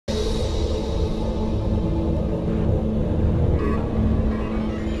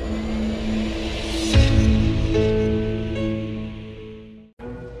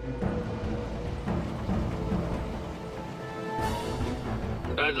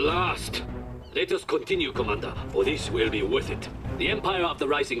last! Let us continue, Commander, for this will be worth it. The Empire of the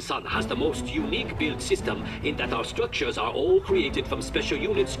Rising Sun has the most unique build system in that our structures are all created from special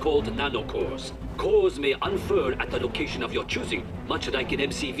units called nanocores. Cores may unfurl at the location of your choosing, much like an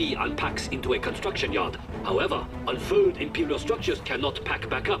MCV unpacks into a construction yard. However, unfurled Imperial structures cannot pack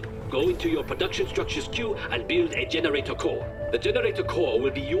back up. Go into your production structures queue and build a generator core. The generator core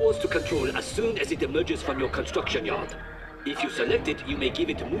will be yours to control as soon as it emerges from your construction yard. If you select it, you may give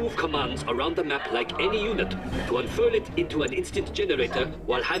it move commands around the map like any unit. To unfurl it into an instant generator,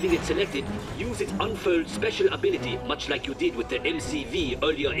 while having it selected, use its unfurled special ability, much like you did with the MCV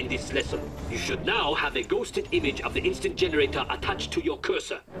earlier in this lesson. You should now have a ghosted image of the instant generator attached to your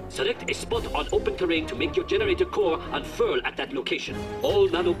cursor. Select a spot on open terrain to make your generator core unfurl at that location. All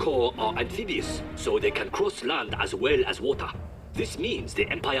nanocore are amphibious, so they can cross land as well as water. This means the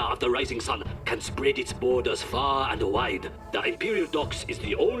Empire of the Rising Sun can spread its borders far and wide. The Imperial Docks is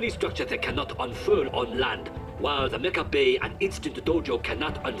the only structure that cannot unfurl on land, while the Mecha Bay and Instant Dojo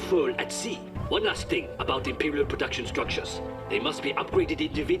cannot unfurl at sea. One last thing about Imperial production structures. They must be upgraded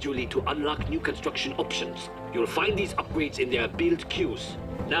individually to unlock new construction options. You'll find these upgrades in their build queues.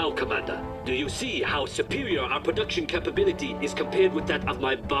 Now, Commander, do you see how superior our production capability is compared with that of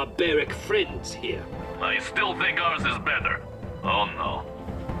my barbaric friends here? I still think ours is better. Oh no.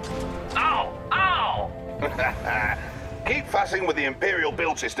 Ow! Ow! Keep fussing with the Imperial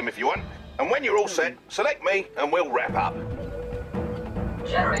build system if you want, and when you're all set, select me and we'll wrap up.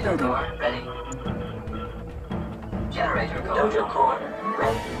 Generator core ready. Generator core. Dojo core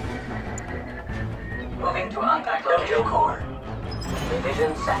ready. Moving to unpack dojo core.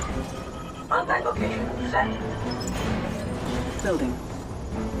 Revision set. Unpack location set. Building.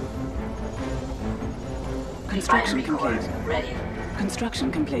 Construction complete. Ready.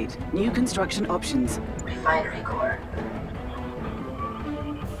 Construction complete. New construction options. Refinery core.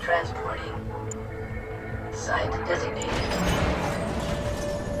 Transporting. Site designated.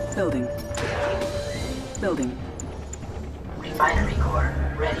 Building. Building. Refinery core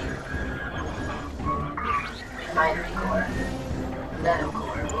ready. Refinery core. Nano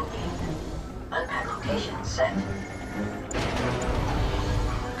core moving. Unpack location set.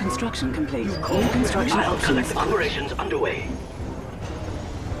 Construction complete. New construction options. Operations underway.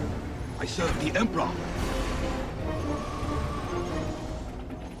 I serve the Emperor.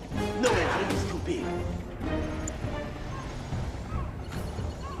 No entry is too big.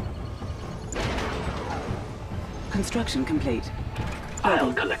 Construction complete. I'll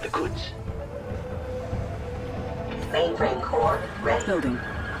Building. collect the goods. Mainframe core ready. Building.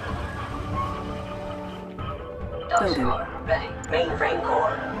 Docks Building. core ready. Mainframe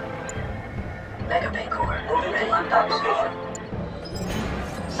core. Mega Bay core moving to unpack location.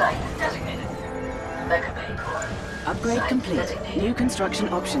 Site designated. Mega Bay core. Upgrade Site complete. designated. New construction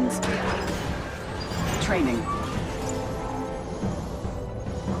options. Training.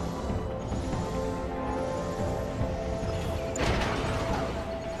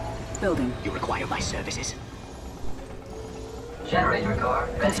 Building. You require my services? Generator core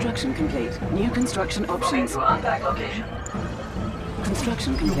ready. Construction complete. New construction Moving options. to unpack location.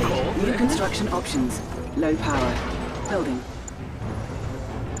 Construction complete. New construction options. Low power. Building.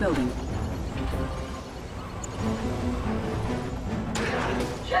 Building.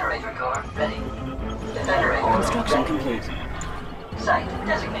 Generator core ready. Defender core Construction ready. complete. Site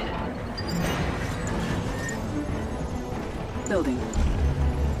designated. Building.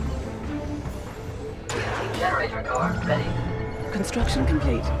 Generator core ready. Construction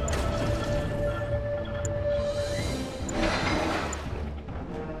complete.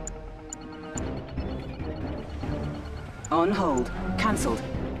 On hold. Cancelled.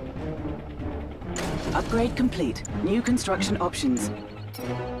 Upgrade complete. New construction options.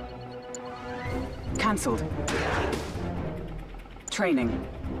 Cancelled. Training.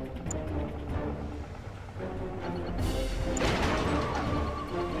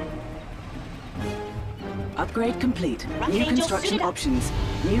 Upgrade complete. New construction options.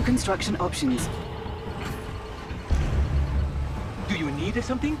 New construction options. Do you need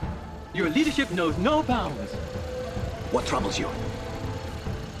something? Your leadership knows no bounds. What troubles you?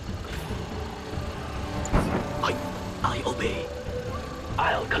 I obey.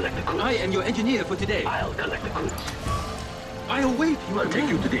 I'll collect the goods. I am your engineer for today. I'll collect the goods. I await your I'll take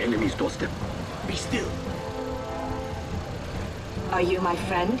you to the enemy's doorstep. Be still. Are you my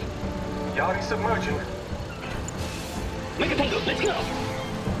friend? Yari submerging. Make a tango, let's go!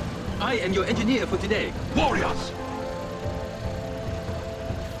 I am your engineer for today. Warriors!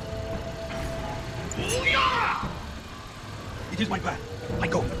 It is my plan. I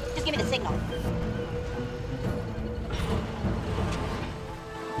go. Just give me the signal.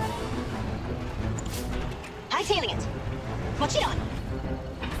 Hightailing it. Watch it on.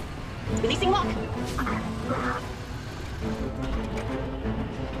 Releasing lock.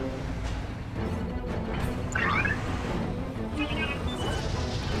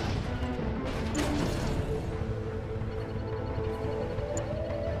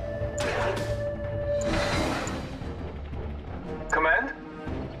 Command?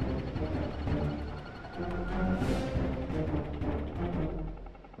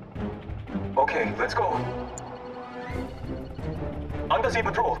 Okay, let's go. Undersea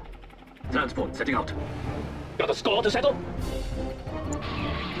patrol. Transport setting out. Got a score to settle?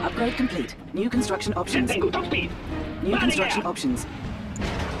 Upgrade complete. New construction options. Tango, top speed. New Landing construction air. options.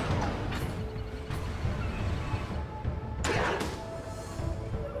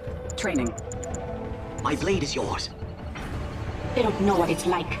 Training. My blade is yours. They don't know what it's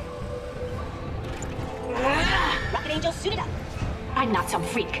like. Rocket Angel, suit it up. I'm not some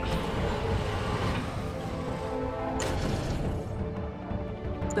freak.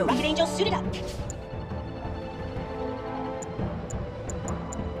 Building. Rocket Angel, suit it up.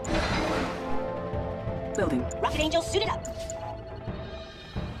 Building. Rocket Angel, suit it up.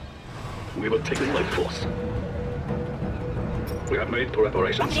 We will take it by force. We have made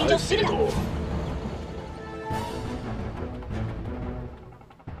preparations. Rocket Angel, I've seen suit it it all. up.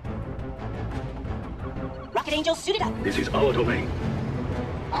 Rocket Angel, suit it up. This is our domain.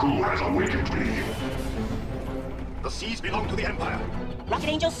 Who has awakened me? The seas belong to the Empire. Rocket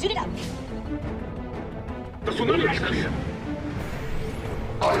Angel, suit it up. The tsunami is clear.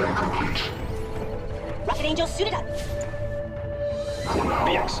 I am complete. Rocket Angel, suit it up.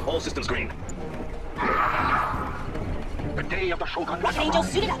 BX, all systems green. The day of the Shogun. Rocket Angel,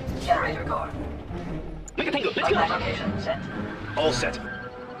 suit it up. Generator core. Make a tango, let's Contact go. location set. All set.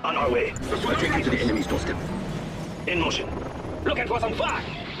 On our way. We're taking to the enemy's doorstep. In motion. Look at what's on fire.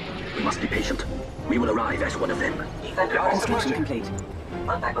 We must be patient. We will arrive as one of them. Defender Yari core. Construction submerging. complete.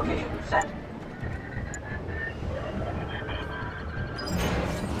 Contact location set.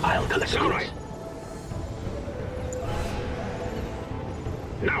 I'll collect the right.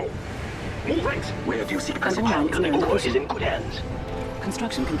 Now, move ranks. Where do you seek passage? Underline is near The course location. is in good hands.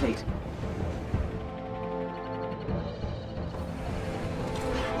 Construction complete.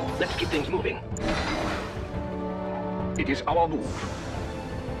 Let's keep things moving. It is our move.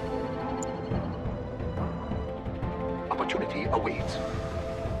 Opportunity awaits.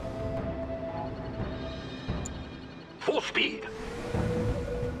 Full speed.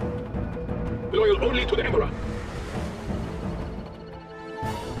 Loyal only to the Emperor.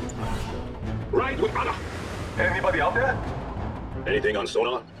 Ride with honor. Anybody out there? Anything on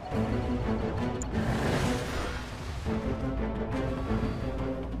sonar?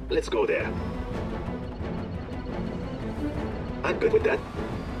 Let's go there. I'm good with that.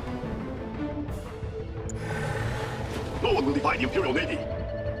 No one will defy the Imperial Navy.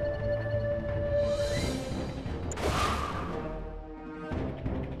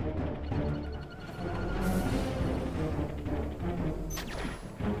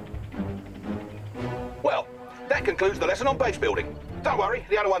 Well, that concludes the lesson on base building. Don't worry,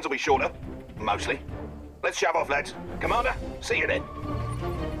 the other ones will be shorter. Mostly. Let's shove off, lads. Commander, see you then.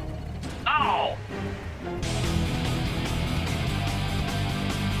 Ow!